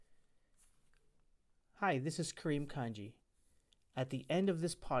Hi, this is Kareem Kanji. At the end of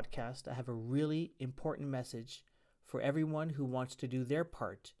this podcast, I have a really important message for everyone who wants to do their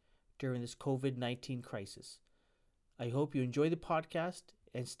part during this COVID 19 crisis. I hope you enjoy the podcast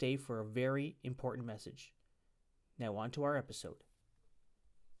and stay for a very important message. Now, on to our episode.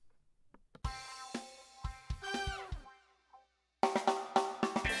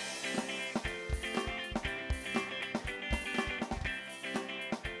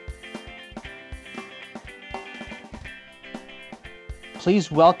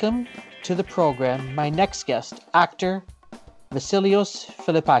 Please welcome to the program my next guest, actor Vasilios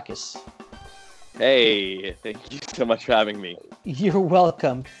Philippakis. Hey, thank you so much for having me. You're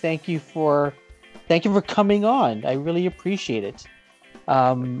welcome. Thank you for coming on. I really appreciate it.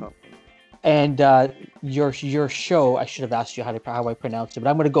 And your show, I should have asked you how I pronounce it, but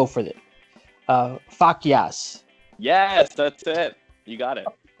I'm going to go for it. Fakyas. Yes, that's it. You got it.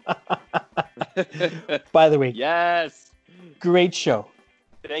 By the way, Yes. great show.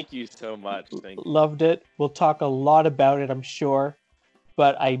 Thank you so much. Thank you. Loved it. We'll talk a lot about it, I'm sure.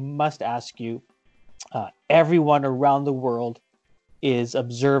 But I must ask you, everyone around the world is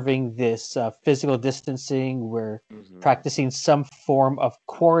observing this physical distancing. We're practicing some form of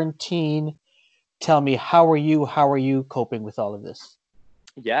quarantine. Tell me, how are you coping with all of this?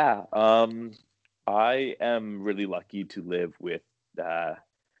 Yeah, I am really lucky to live with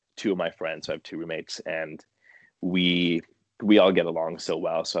two of my friends. So I have two roommates, and we all get along so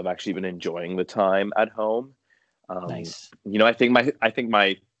well. So I've actually been enjoying the time at home. Nice. I think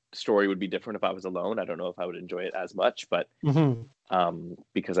my story would be different if I was alone. I don't know if I would enjoy it as much, but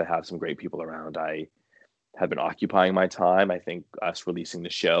because I have some great people around, I have been occupying my time. I think us releasing the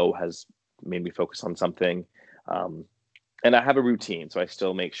show has made me focus on something. And I have a routine, so I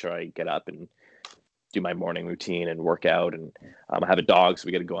still make sure I get up and do my morning routine and work out. And I have a dog, so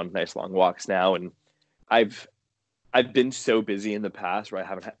we get to go on nice long walks now. And I've been so busy in the past where I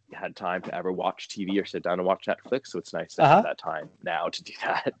haven't had time to ever watch TV or sit down and watch Netflix. So it's nice to have that time now to do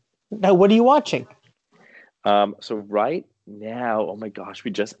that. Now, what are you watching? So right now, oh my gosh,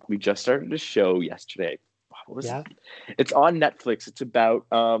 we just started a show yesterday. What was it? It's on Netflix. It's about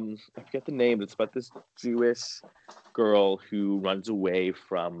I forget the name. It's about this Jewish girl who runs away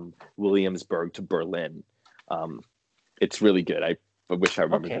from Williamsburg to Berlin. It's really good. I wish I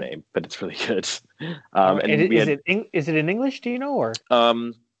remembered the name, but it's really good. Is it in English? Do you know, or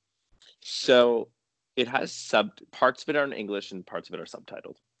so it has parts of it are in English and parts of it are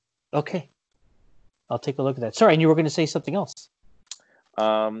subtitled. Okay, I'll take a look at that. Sorry, and you were going to say something else.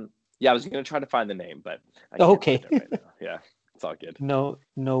 Yeah, I was going to try to find the name, but I can't find it right now. Yeah, it's all good. No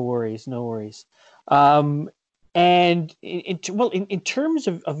worries. And in terms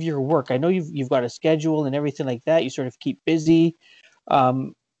of your work, I know you've got a schedule and everything like that. You sort of keep busy.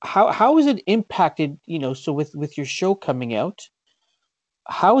 How is it impacted? So with your show coming out,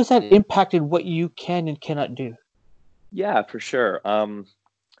 how has that impacted what you can and cannot do? Yeah, for sure.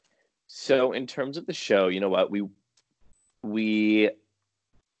 So in terms of the show, you know what, we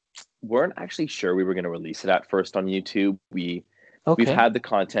weren't actually sure we were going to release it at first on YouTube. We've had the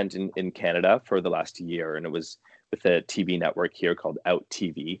content in Canada for the last year, and it was with a TV network here called Out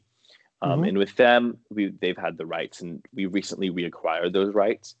TV. And with them, they've had the rights, and we recently reacquired those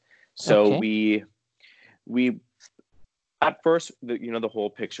rights. So we at first, the whole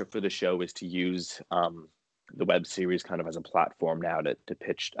picture for the show is to use the web series kind of as a platform now to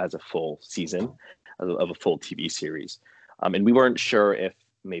pitch as a full season of a full TV series. And we weren't sure if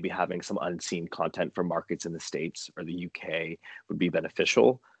maybe having some unseen content from markets in the States or the UK would be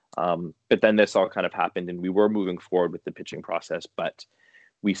beneficial. But then this all kind of happened, and we were moving forward with the pitching process, but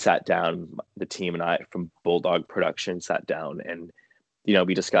we sat down, the team and I from Bulldog Production sat down, and,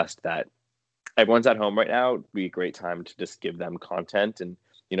 we discussed that everyone's at home right now. It'd be a great time to just give them content, and,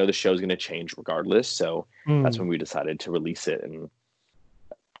 the show's going to change regardless. So that's when we decided to release it and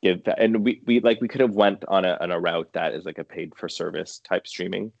give that. And we could have went on a route that is like a paid for service type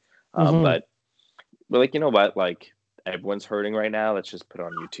streaming. But we're like, you know what, like everyone's hurting right now. Let's just put it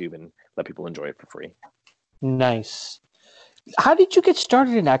on YouTube and let people enjoy it for free. Nice. How did you get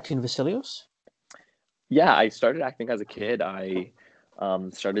started in acting, Vasilios? Yeah, I started acting as a kid. I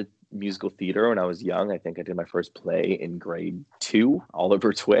started musical theater when I was young. I think I did my first play in grade 2,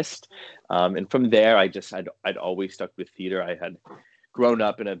 Oliver Twist. And from there, I'd always stuck with theater. I had grown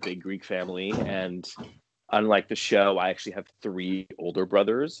up in a big Greek family, and unlike the show, I actually have 3 older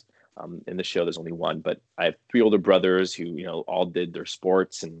brothers. In the show, there's only one, but I have 3 older brothers who, all did their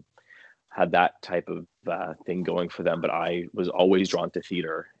sports and had that type of thing going for them. But I was always drawn to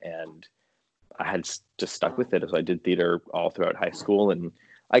theater, and I had just stuck with it. So I did theater all throughout high school, and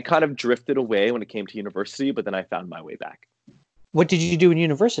I kind of drifted away when it came to university, but then I found my way back. What did you do in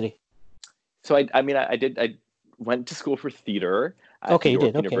university? So I went to school for theater at Okay, you York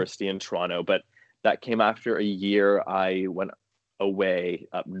did. Okay. University in Toronto, but that came after a year. I went away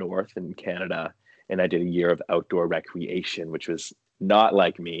up north in Canada, and I did a year of outdoor recreation, which was not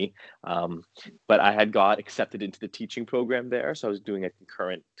like me. But I had got accepted into the teaching program there, so I was doing a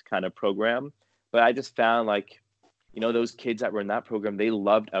concurrent kind of program. But I just found like, those kids that were in that program, they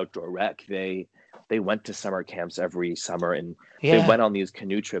loved outdoor rec. They went to summer camps every summer, and they Yeah. went on these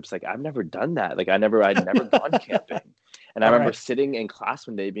canoe trips. Like I've never done that. Like I'd never gone camping. And I All remember right. sitting in class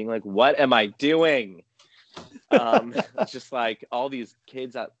one day being like, what am I doing? It's just like all these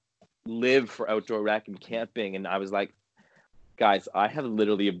kids that live for outdoor rec and camping. And I was like, guys, I have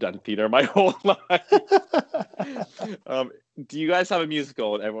literally have done theater my whole life. Do you guys have a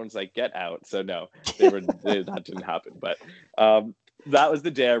musical? And everyone's like, get out. So no, that didn't happen. But that was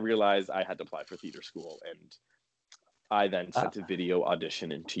the day I realized I had to apply for theater school. And I then sent a video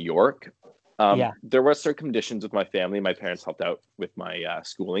audition into York. Yeah. There were certain conditions with my family. My parents helped out with my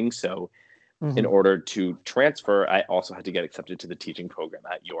schooling. So in Mhm. order to transfer, I also had to get accepted to the teaching program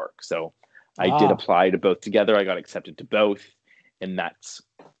at York. So I did Ah. apply to both together. I got accepted to both. And that's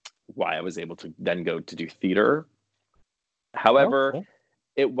why I was able to then go to do theater. However, Okay.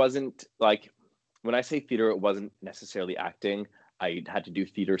 it wasn't like, when I say theater, it wasn't necessarily acting. I had to do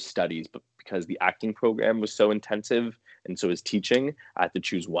theater studies, but because the acting program was so intensive and so is teaching, I had to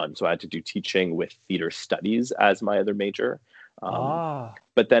choose one. So I had to do teaching with theater studies as my other major. Um, Ah.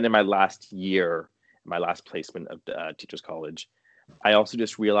 but then in my last year, my last placement of the teachers college, I also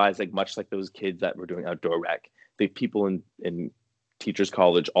just realized, like, much like those kids that were doing outdoor rec, the people in teachers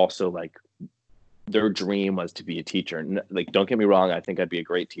college also, like, their dream was to be a teacher. And like, don't get me wrong, I think I'd be a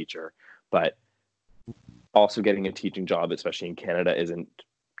great teacher, but also getting a teaching job, especially in Canada, isn't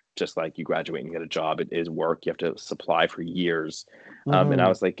just like you graduate and you get a job. It is work. You have to supply for years. And I Mhm.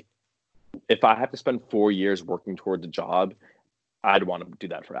 was like, if I have to spend 4 years working towards a job, I'd want to do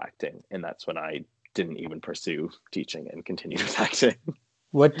that for acting. And that's when I didn't even pursue teaching and continued with acting.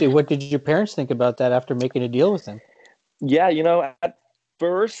 What did your parents think about that after making a deal with them? Yeah, at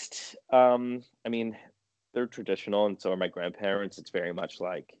first, I mean, they're traditional, and so are my grandparents. It's very much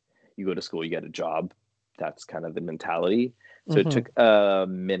like you go to school, you get a job. That's kind of the mentality. So it Mhm. took a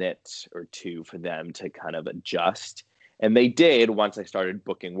minute or two for them to kind of adjust. And they did once I started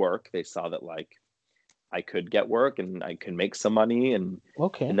booking work. They saw that like I could get work and I could make some money, and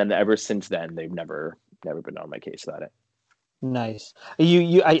Okay. then ever since then they've never been on my case about it. Nice.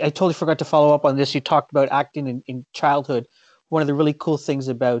 I totally forgot to follow up on this. You talked about acting in childhood. One of the really cool things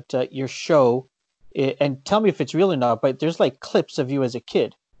about your show, and tell me if it's real or not, but there's like clips of you as a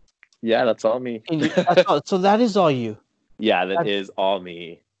kid. Yeah, that's all me. And that's all. So that is all you. Yeah, that That's is all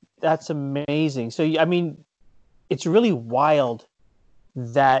me. that's amazing. So I mean, it's really wild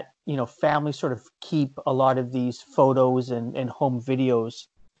that families sort of keep a lot of these photos and home videos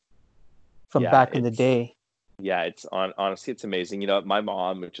from Yeah, back in the day. it's honestly, it's amazing. My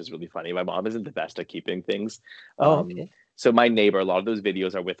mom, which is really funny, my mom isn't the best at keeping things. Oh, Um, okay. so my neighbor, a lot of those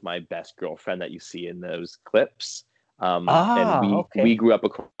videos are with my best girlfriend that you see in those clips. And Ah, we okay. grew up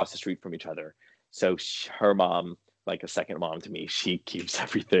across the street from each other. So her mom, like a second mom to me, she keeps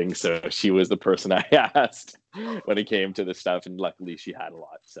everything. So she was the person I asked when it came to the stuff, and luckily she had a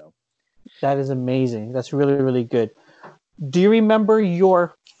lot. So That is amazing. That's really, really good. Do you remember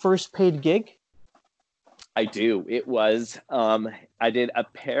your first paid gig? I do. It was I did a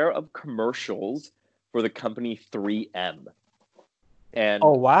pair of commercials for the company 3M, Oh, and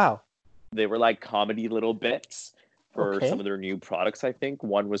wow. they were like comedy little bits for some Okay. of their new products. I think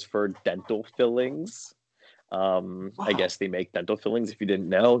one was for dental fillings. I Wow. guess they make dental fillings. If you didn't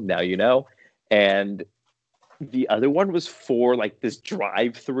know, now you know. And the other one was for like this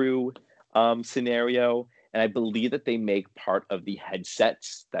drive-through scenario, and I believe that they make part of the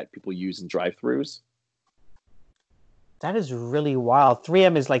headsets that people use in drive-throughs. That is really wild.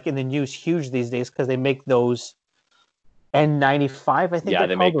 3M is like in the news huge these days because they make those N95, I think Yeah, they're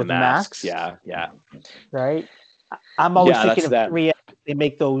they called, make the those masks. masks, Yeah, yeah, right? I'm always yeah. thinking That's of them. 3M. They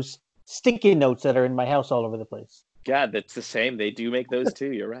make those sticky notes that are in my house all over the place. Yeah, that's the same. They do make those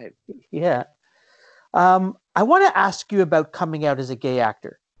too. You're right. Yeah. I want to ask you about coming out as a gay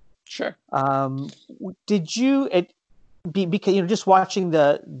actor. Sure. Did you because just watching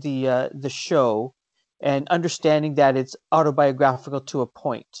the show and understanding that it's autobiographical to a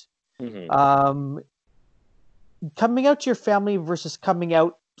point. Hmm. Um, Coming out to your family versus coming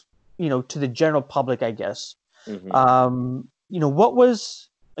out, to the general public, I guess. Hmm. What was,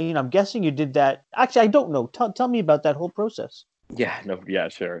 I'm guessing you did that. Actually, I don't know. Tell me about that whole process. Yeah, no, yeah,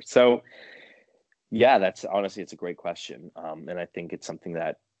 sure. So, yeah, that's honestly, it's a great question. And I think it's something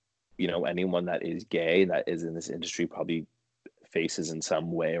that, anyone that is gay that is in this industry probably faces in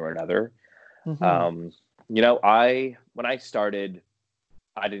some way or another. Hmm. Um, when I started,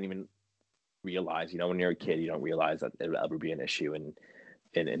 I didn't even realize, when you're a kid, you don't realize that it will ever be an issue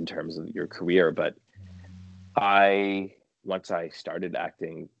in terms of your career. But I, once I started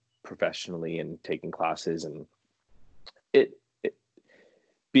acting professionally and taking classes, and it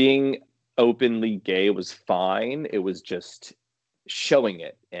being openly gay was fine. It was just showing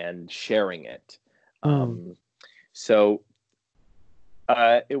it and sharing it. Mm. Um, so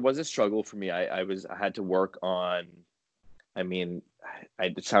it was a struggle for me. I had to work on. I mean,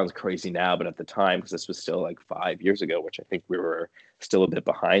 it sounds crazy now, but at the time, because this was still like 5 years ago, which I think we were still a bit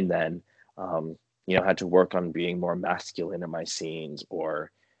behind then. Um, had to work on being more masculine in my scenes,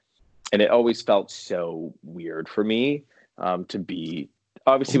 and it always felt so weird for me to be.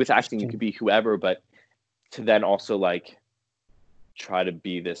 Obviously, with acting, you Interesting. could be whoever, but to then also like try to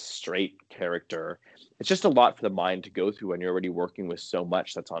be this straight character, it's just a lot for the mind to go through when you're already working with so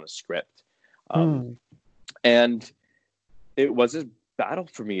much that's on a script. Um, Mm. and it was a battle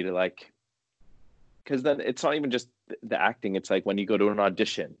for me to like, because then it's not even just the acting. It's like when you go to an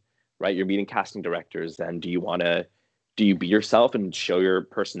audition, right? You're meeting casting directors. Then do you be yourself and show your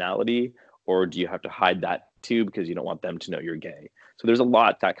personality, or do you have to hide that too because you don't want them to know you're gay? So there's a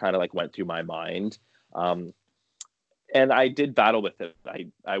lot that kind of like went through my mind. Um, and I did battle with it.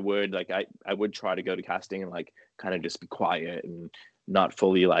 I would try to go to casting and like kind of just be quiet and not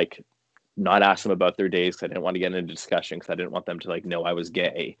fully like not ask them about their days because I didn't want to get into discussion because I didn't want them to like know I was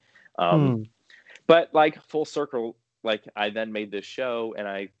gay. Um, Mm. but like full circle, like I then made this show, and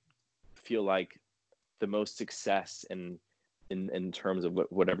I feel like the most success in terms of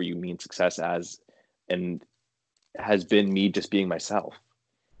whatever you mean success as, and has been me just being myself.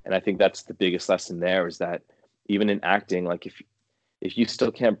 And I think that's the biggest lesson there is that even in acting, like if you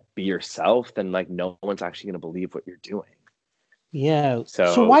still can't be yourself, then like no one's actually going to believe what you're doing. Yeah.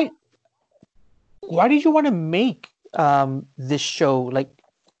 So So why did you want to make this show? Like,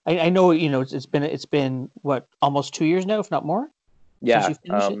 I know it's been what, almost 2 years now, if not more, since yeah, you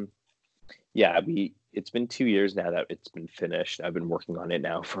finished it. yeah, we it's been 2 years now that it's been finished. I've been working on it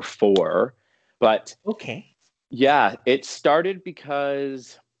now for four, but Okay. yeah, it started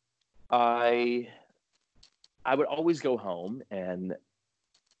because I I would always go home and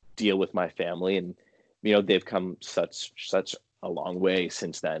deal with my family, and they've come such a long way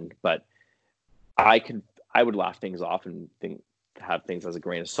since then. But I could I would laugh things off and think have things as a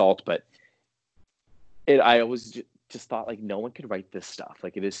grain of salt, but I always just thought like no one could write this stuff.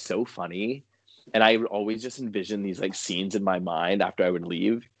 Like it is so funny, and I would always just envision these like scenes in my mind after I would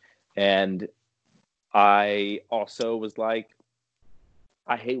leave, and I also was like,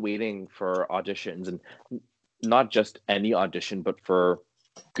 I hate waiting for auditions, and not just any audition, but for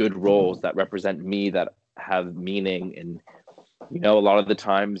good roles that represent me, that have meaning. And a lot of the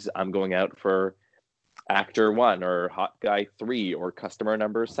times I'm going out for actor one or hot guy three or customer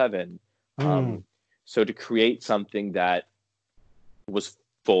number seven. Mm. Um, so to create something that was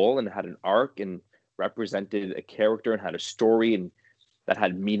full and had an arc and represented a character and had a story and that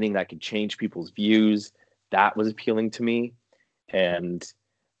had meaning that could change people's views, that was appealing to me. And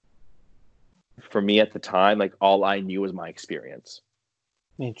for me at the time, like all I knew was my experience.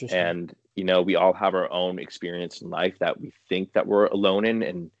 Interesting. And we all have our own experience in life that we think that we're alone in,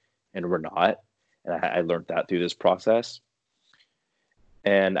 and we're not. And I learned that through this process.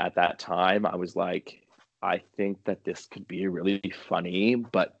 And at that time, I was like, I think that this could be a really funny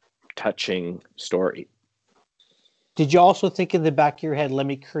but touching story. Did you also think in the back of your head, let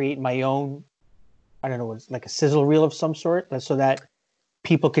me create my own, I don't know, what's like a sizzle reel of some sort, so that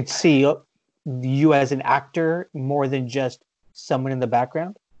people could see you as an actor more than just someone in the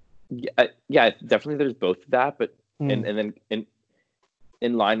background? Yeah, definitely. There's both of that, but and Mm. and then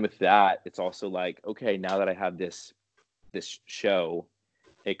in line with that, it's also like, okay, now that I have this show,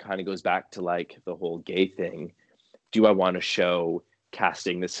 it kind of goes back to like the whole gay thing. Do I want to show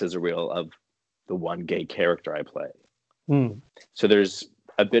casting the scissor reel of the one gay character I play? Mm. So there's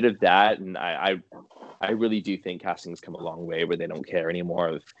a bit of that, and I really do think casting's come a long way where they don't care anymore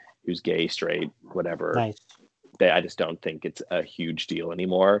of who's gay, straight, whatever. Nice. I just don't think it's a huge deal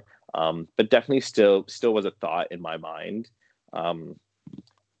anymore. But definitely still was a thought in my mind. Um,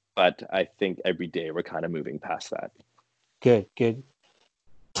 but I think every day we're kind of moving past that. Good, good.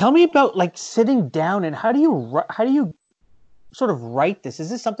 Tell me about like sitting down, and how do you sort of write this? Is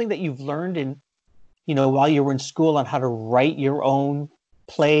this something that you've learned while you were in school on how to write your own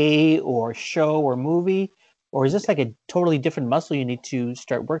play or show or movie? or is this like a totally different muscle you need to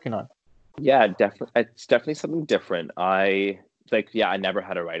start working on? Yeah, definitely. It's definitely something different. I never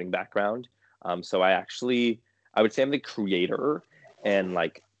had a writing background. So I would say I'm the creator and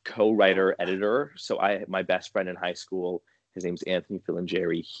like co-writer, editor. So my best friend in high school, his name's Anthony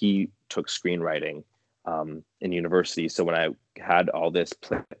Filangeri. He took screenwriting in university. So when I had all this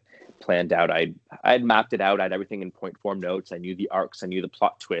planned out, I'd mapped it out. I had everything in point form notes. I knew the arcs. I knew the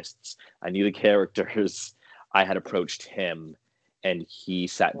plot twists. I knew the characters. I had approached him and he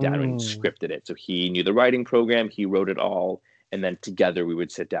sat down and Mm, scripted it. So he knew the writing program, he wrote it all, and then together we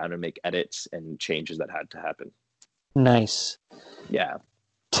would sit down and make edits and changes that had to happen. nice. Yeah.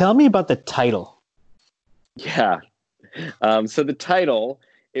 Tell me about the title. Yeah. So the title,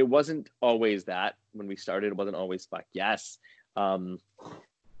 it wasn't always that. When we started, it wasn't always Fuck Yes. Um,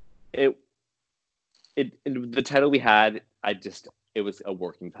 it, the title we had, it was a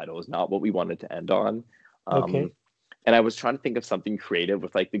working title. It was not what we wanted to end on. Okay. Um, and I was trying to think of something creative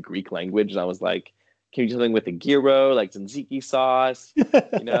with like the Greek language, and I was like, can you do something with a gyro, like tzatziki sauce,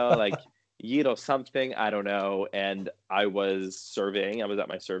 like gyro something, I don't know. And I was at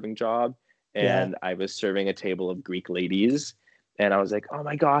my serving job, Yeah. and I was serving a table of Greek ladies, and I was like, oh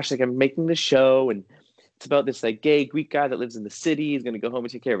my gosh, like I'm making this show, and it's about this like gay Greek guy that lives in the city. He's gonna go home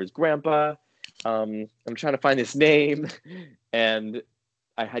and take care of his grandpa. I'm trying to find this name, and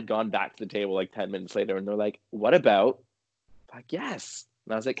I had gone back to the table like 10 minutes later, and they're like, what about Fuck Yes?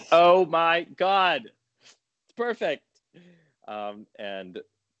 And I was like, oh my God, it's perfect. And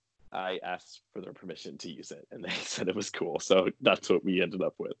I asked for their permission to use it, and they said it was cool. So that's what we ended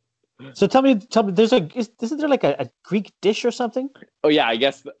up with. So tell me, isn't there like a Greek dish or something? Oh, yeah, I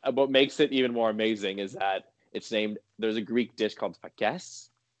guess what makes it even more amazing is that there's a Greek dish called fakes.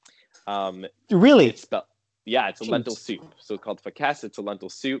 Really? It's spelled, yeah, it's a lentil Jeez. soup. So it's called fakes. It's a lentil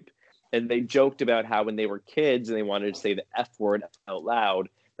soup. And they joked about how when they were kids and they wanted to say the F word out loud,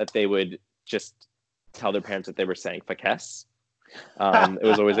 that they would just tell their parents that they were saying fakes. It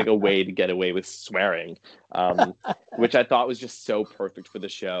was always like a way to get away with swearing, which I thought was just so perfect for the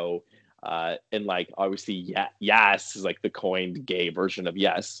show. And like obviously, yes is like the coined gay version of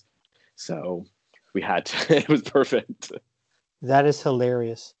yes. So we had to. It was perfect. That is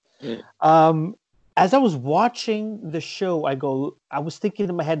hilarious. Um, as I was watching the show, I was thinking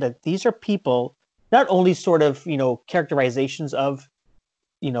in my head that these are people, not only sort of, characterizations of,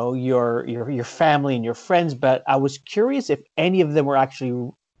 your family and your friends, but I was curious if any of them were actually,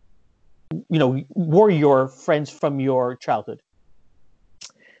 were your friends from your childhood.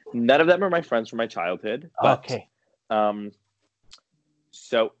 None of them are my friends from my childhood, but Okay. um,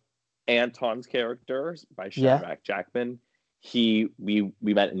 so Anton's character by Yeah. Shadrach Jackman, we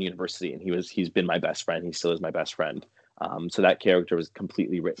met in university, and he's been my best friend. He still is my best friend. So that character was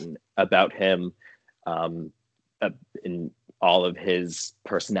completely written about him, um, in all of his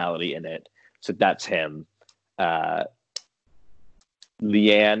personality in it. So that's him. Uh,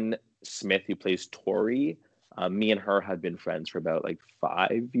 Leanne Smith, who plays Tori, me and her have been friends for about like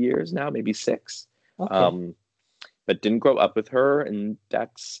 5 years now, maybe 6. Okay. Um, but didn't grow up with her, and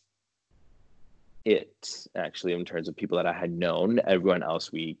that's it actually in terms of people that I had known. Everyone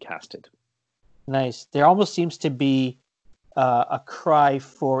else we casted. Nice. There almost seems to be a cry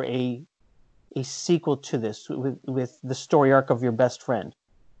for a sequel to this with the story arc of your best friend.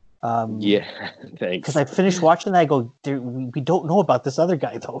 Yeah, Because thanks. I finished watching that, I go, we don't know about this other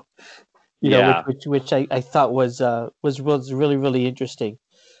guy though. Yeah. Which I thought was really really interesting.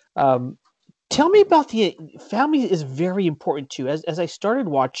 Um, tell me about the family is very important too. As I started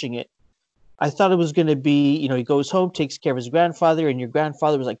watching it, I thought it was going to be, he goes home, takes care of his grandfather, and your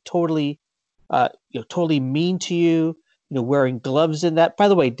grandfather was like totally, totally mean to you. Wearing gloves in that. By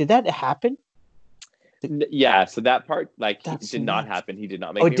the way, did that happen? Yeah, so that part like he That's did not nuts. happen. He did not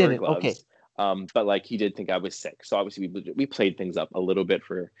Oh, make it me wear didn't. Okay, gloves. But like he did think I was sick. So obviously we played things up a little bit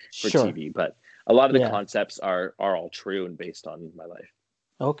for sure. TV, but a lot of the Yeah. concepts are all true and based on my life.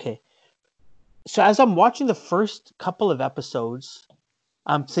 Okay. So as I'm watching the first couple of episodes,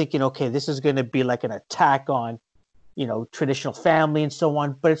 I'm thinking, okay, this is going to be like an attack on, traditional family and so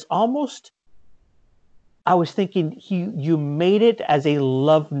on. But it's almost, I was thinking, you made it as a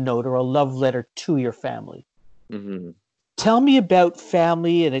love note or a love letter to your family. Hmm. Tell me about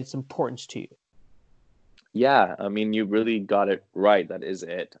family and its importance to you. Yeah, I mean, you really got it right. That is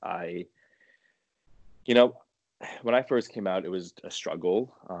it. You know, when I first came out, it was a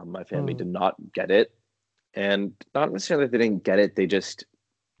struggle. My family Mm, did not get it, and not necessarily that they didn't get it.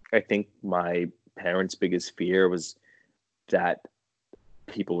 I think my parents' biggest fear was that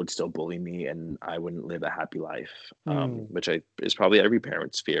people would still bully me and I wouldn't live a happy life, mm, which is probably every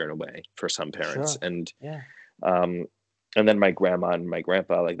parent's fear in a way for some parents. sure. And Yeah. Um, and then my grandma and my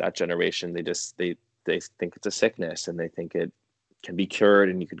grandpa, like that generation, they think it's a sickness and they think it can be cured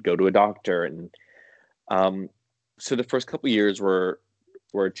and you could go to a doctor. And um, so the first couple years were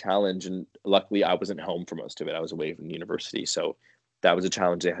a challenge, and luckily I wasn't home for most of it. I was away from university, so that was a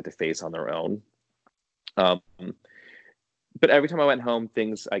challenge they had to face on their own. Um, but every time I went home,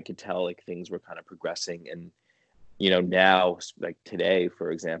 things I could tell like things were kind of progressing. And now, like today,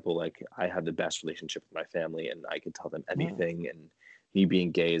 for example, like I have the best relationship with my family, and I can tell them Mm. anything. And me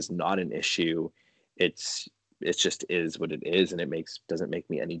being gay is not an issue. It's it just is what it is, and it makes doesn't make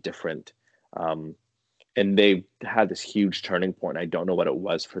me any different. Um, and they had this huge turning point. I don't know what it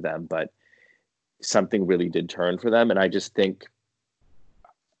was for them, but something really did turn for them. And I just think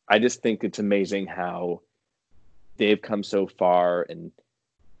it's amazing how they've come so far. And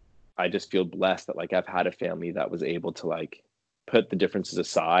I just feel blessed that like I've had a family that was able to like put the differences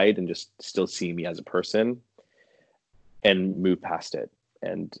aside and just still see me as a person and move past it.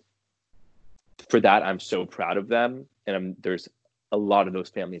 And for that, I'm so proud of them. And there's a lot of those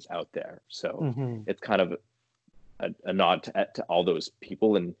families out there. So Hmm. it's kind of a nod to all those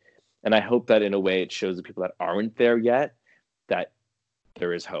people. And I hope that in a way it shows the people that aren't there yet that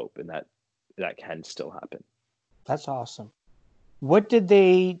there is hope and that can still happen. That's awesome.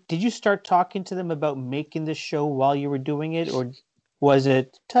 Did you start talking to them about making the show while you were doing it, or was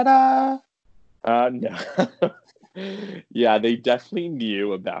it ta-da? No. Yeah, they definitely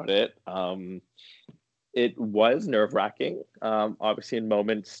knew about it. It was nerve wracking, obviously, in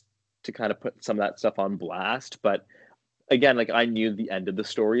moments to kind of put some of that stuff on blast. But again, like I knew the end of the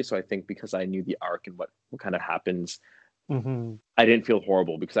story. So I think because I knew the arc and what kind of happens, Hmm. I didn't feel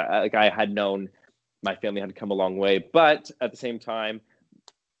horrible because I had known my family had come a long way. But at the same time,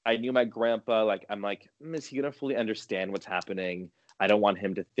 I knew my grandpa. Like I'm like, is he gonna fully understand what's happening? I don't want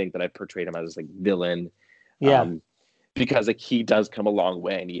him to think that I portrayed him as this like villain, Yeah. um, because like he does come a long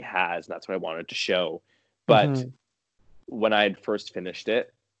way and he has, and that's what I wanted to show. But Hmm. when I had first finished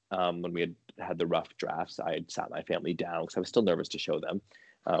it, when we had the rough drafts, I had sat my family down because I was still nervous to show them.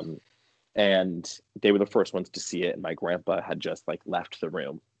 Um, and they were the first ones to see it, and my grandpa had just like left the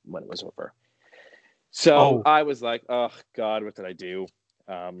room when it was over. So Oh, I was like, oh God, what did I do?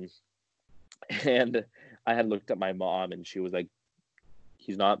 Um, and I had looked at my mom, and she was like,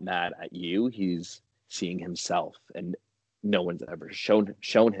 he's not mad at you, he's seeing himself, and no one's ever shown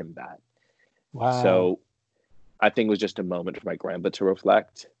him that. wow. So I think it was just a moment for my grandpa to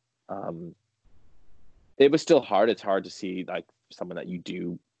reflect. um, it was still hard. It's hard to see like someone that you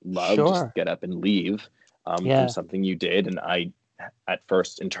do love just Sure. get up and leave from Yeah. something you did. And I at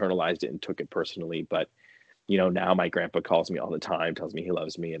first internalized it and took it personally. But now my grandpa calls me all the time, tells me he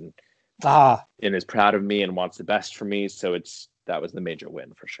loves me Ah, and is proud of me and wants the best for me. So that was the major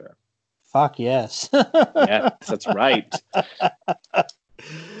win for sure. fuck yes. Yes, that's right.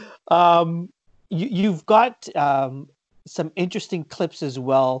 um, you've got some interesting clips as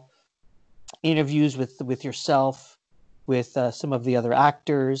well, interviews with yourself, with some of the other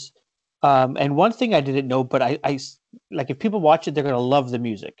actors. And one thing I didn't know, but I like if people watch it, they're gonna love the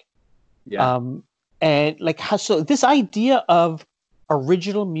music. Yeah. Um, and like how so this idea of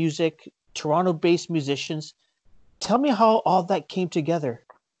original music, Toronto-based musicians. Tell me how all that came together.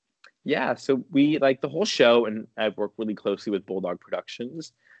 Yeah, so we like the whole show, and I've worked really closely with Bulldog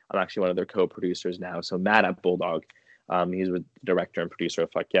Productions. I'm actually one of their co-producers now. So Matt at Bulldog, he's the director and producer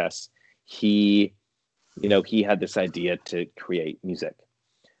of Fuck Yes. He, he had this idea to create music,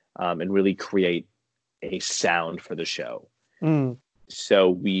 and really create a sound for the show. Mm, So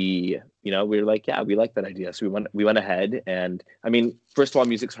we were like, yeah, we like that idea. So we went ahead, and I mean, first of all,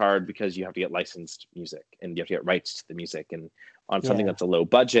 music's hard because you have to get licensed music and you have to get rights to the music. And on something yeah. that's a low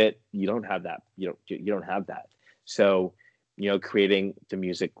budget, you don't have that. You don't have that. So, creating the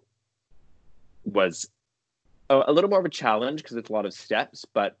music was a little more of a challenge because it's a lot of steps.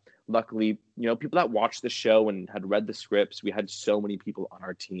 But luckily, people that watched the show and had read the scripts, we had so many people on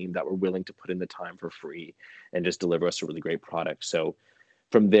our team that were willing to put in the time for free and just deliver us a really great product. So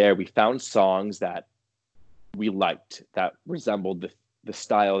from there, we found songs that we liked that resembled the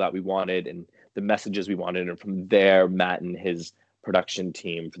style that we wanted and the messages we wanted. And from there, Matt and his production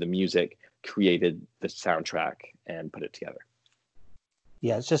team for the music created the soundtrack and put it together.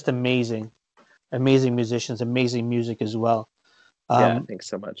 Yeah, it's just amazing. Amazing musicians, amazing music as well. Yeah, Um, thanks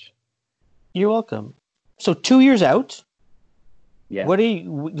so much. you're welcome. So 2 years out, Yeah. what are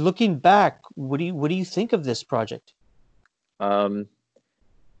you looking back? What do you think of this project? Um,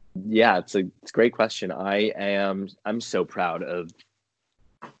 yeah, it's a great question. I'm so proud of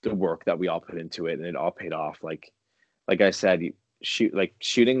the work that we all put into it, and it all paid off. Like I said,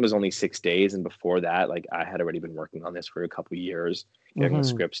 shooting was only 6 days, and before that, like I had already been working on this for a couple of years, getting the Mm-hmm.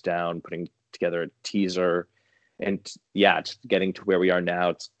 scripts down, putting together a teaser, and yeah, just getting to where we are now.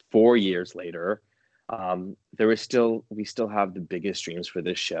 It's 4 years later. There is still we still have the biggest dreams for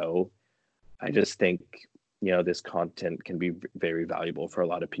this show. I just think, this content can be very valuable for a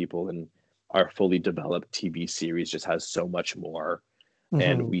lot of people, and our fully developed TV series just has so much more.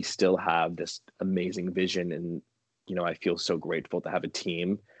 And Mm-hmm. we still have this amazing vision. And, I feel so grateful to have a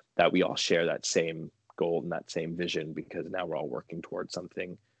team that we all share that same goal and that same vision, because now we're all working towards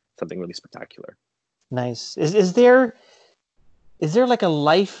something really spectacular. Nice. Is there like a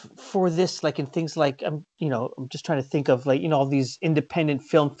life for this, like in things like I'm just trying to think of, like, all these independent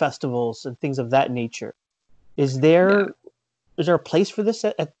film festivals and things of that nature. Is Yeah. there is there a place for this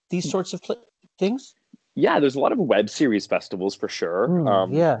at these sorts of things? Yeah, there's a lot of web series festivals for sure.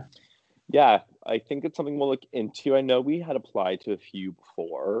 Yeah. Yeah, I think it's something we'll look into. I know we had applied to a few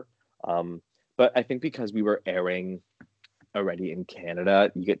before, but I think because we were airing already in Canada,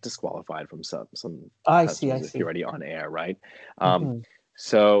 you get disqualified from some I see. I festivals if you're see. already on air, right? Um, Hmm.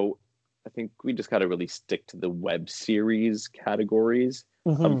 so I think we just got to really stick to the web series categories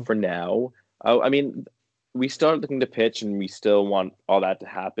Hmm. for now. Oh, I mean, we still are looking to pitch, and we still want all that to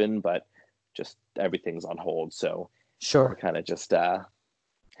happen, but just everything's on hold. So we're Sure. kind of just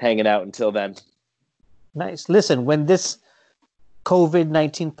hanging out until then. Nice. Listen, when this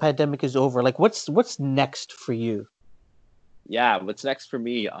COVID-19 pandemic is over, like what's next for you? Yeah, what's next for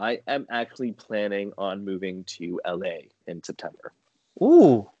me? I am actually planning on moving to LA in September.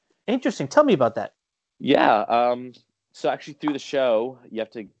 Ooh, interesting. Tell me about that. Yeah, so actually through the show, you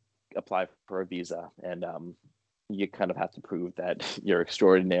have to apply for a visa, and you kind of have to prove that you're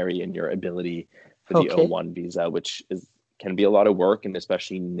extraordinary in your ability for the Okay. O1 visa, which is can be a lot of work, and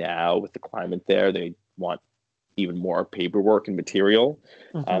especially now with the climate there, they want even more paperwork and material.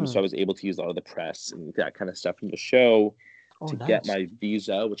 So Hmm. I was able to use a lot of the press and that kind of stuff from the show Oh, to get nice. my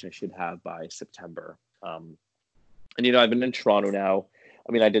visa, which I should have by September. And I've been in Toronto now.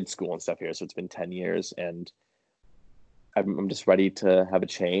 I mean, I did school and stuff here, so it's been 10 years, and I'm just ready to have a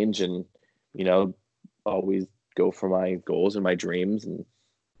change and you know always go for my goals and my dreams, and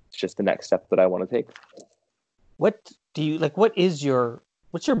it's just the next step that I want to take. What do you like? What's your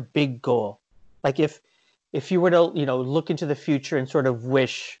big goal? Like if you were to look into the future and sort of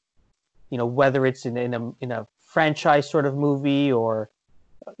wish, whether it's in a franchise sort of movie, or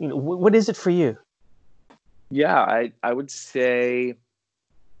what is it for you? Yeah, I would say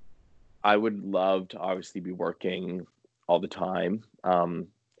I would love to obviously be working all the time,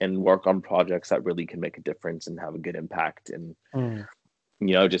 and work on projects that really can make a difference and have a good impact. And Mm.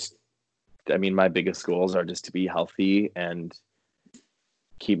 just I mean, my biggest goals are just to be healthy and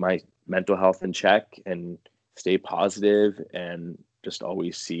keep my mental health in check and stay positive and just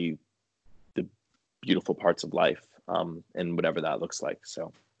always see the beautiful parts of life, and whatever that looks like.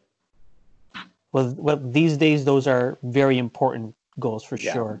 So Well, these days those are very important goals for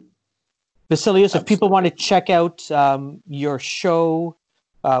yeah, sure. Basilius, if people want to absolutely. check out your show,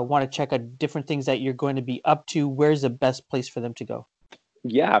 want to check out different things that you're going to be up to, where's the best place for them to go?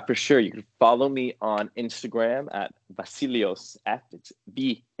 Yeah, for sure. You can follow me on Instagram at Vasilios F. It's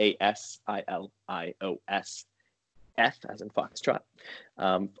Vasilios F as in Foxtrot.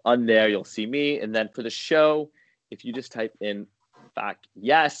 On there, you'll see me. And then for the show, if you just type in Fact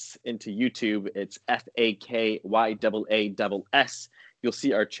Yes into YouTube, it's FAKYAASS. You'll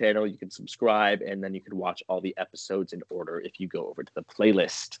see our channel. You can subscribe, and then you can watch all the episodes in order if you go over to the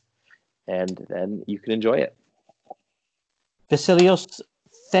playlist, and then you can enjoy it. Vasilios,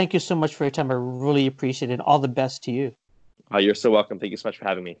 thank you so much for your time. I really appreciate it. And all the best to you. You're so welcome. Thank you so much for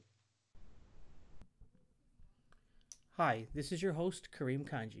having me. Hi, this is your host, Kareem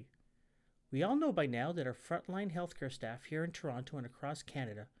Kanji. We all know by now that our frontline healthcare staff here in Toronto and across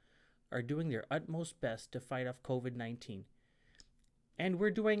Canada are doing their utmost best to fight off COVID 19. And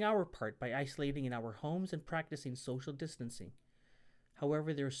we're doing our part by isolating in our homes and practicing social distancing.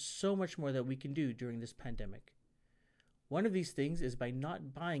 However, there's so much more that we can do during this pandemic. One of these things is by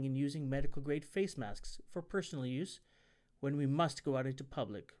not buying and using medical grade face masks for personal use when we must go out into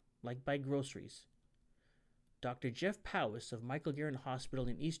public, like buy groceries. Dr. Jeff Powis of Michael Garron Hospital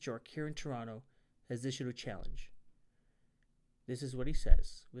in East York here in Toronto has issued a challenge. This is what he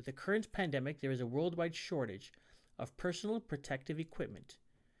says. With the current pandemic, there is a worldwide shortage of personal protective equipment.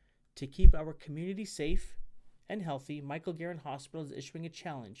 To keep our community safe and healthy, Michael Garron Hospital is issuing a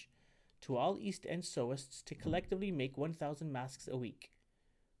challenge to all East End sewists to collectively make 1,000 masks a week.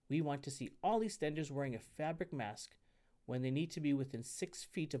 We want to see all East Enders wearing a fabric mask when they need to be within 6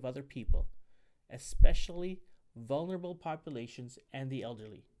 feet of other people, especially vulnerable populations, and the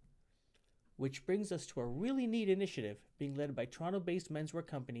elderly. Which brings us to a really neat initiative being led by Toronto-based menswear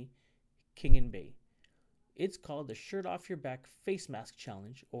company King & Bay. It's called the Shirt Off Your Back Face Mask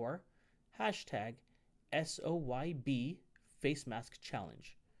Challenge, or hashtag SOYB Face Mask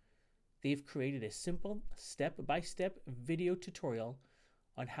Challenge. They've created a simple step-by-step video tutorial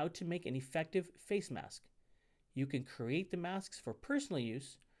on how to make an effective face mask. You can create the masks for personal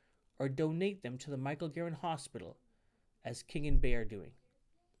use or donate them to the Michael Garron Hospital, as King & Bay are doing.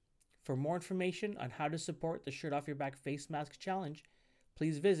 For more information on how to support the Shirt Off Your Back Face Mask Challenge,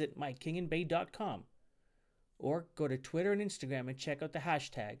 please visit mykingandbay.com or go to Twitter and Instagram and check out the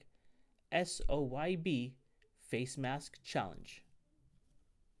hashtag SOYB Face Mask Challenge.